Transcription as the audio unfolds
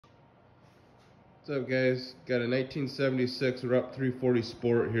What's up, guys? Got a 1976 Rupp 340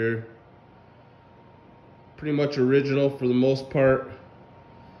 Sport here. Pretty much original for the most part.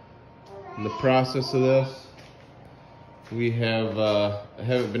 In the process of this, we have I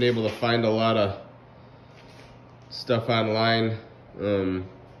haven't been able to find a lot of stuff online,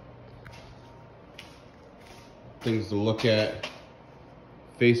 things to look at.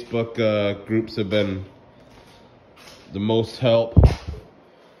 Facebook groups have been the most help.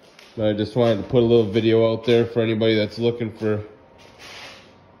 But I just wanted to put a little video out there for anybody that's looking for,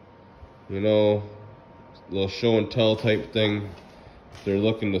 you know, a little show and tell type thing. If they're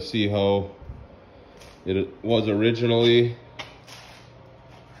looking to see how it was originally,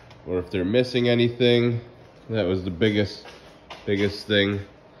 or if they're missing anything. That was the biggest thing.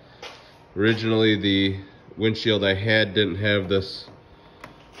 Originally, the windshield I had didn't have this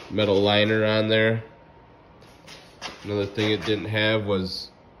metal liner on there. Another thing it didn't have was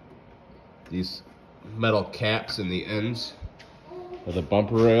these metal caps in the ends of the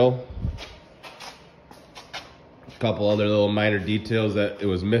bumper rail. A couple other little minor details that it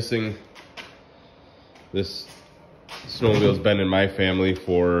was missing. This snowmobile's been in my family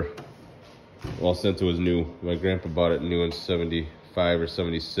for, well, since it was new. My grandpa bought it new in 75 or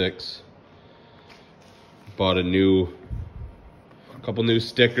 76. Bought a couple new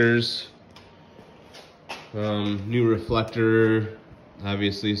stickers, new reflector,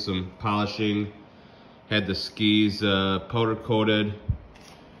 obviously some polishing. Had the skis powder coated.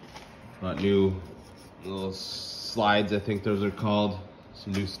 Bought new little slides, I think those are called.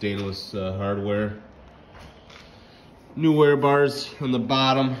 Some new stainless hardware. New wear bars on the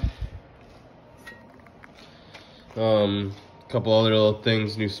bottom. Couple other little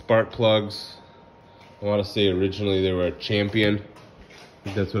things, new spark plugs. I want to say originally they were a Champion. I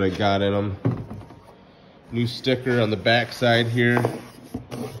think that's what I got in them. New sticker on the back side here.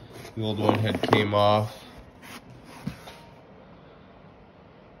 The old one had came off.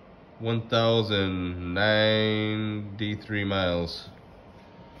 1,093 miles.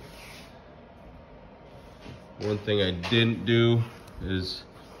 One thing I didn't do is,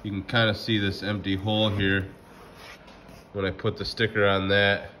 you can kind of see this empty hole here. When I put the sticker on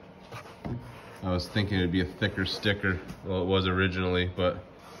that, I was thinking it'd be a thicker sticker. Well, it was originally, but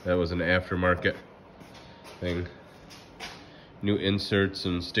that was an aftermarket thing. New inserts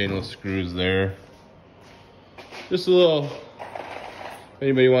and stainless screws there. Just a little, if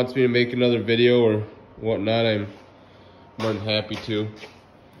anybody wants me to make another video or whatnot, I'm more than happy to.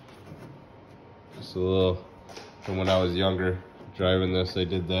 Just a little, from when I was younger, driving this, I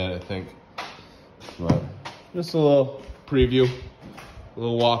did that, I think. But just a little preview, a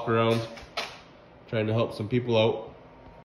little walk around, trying to help some people out.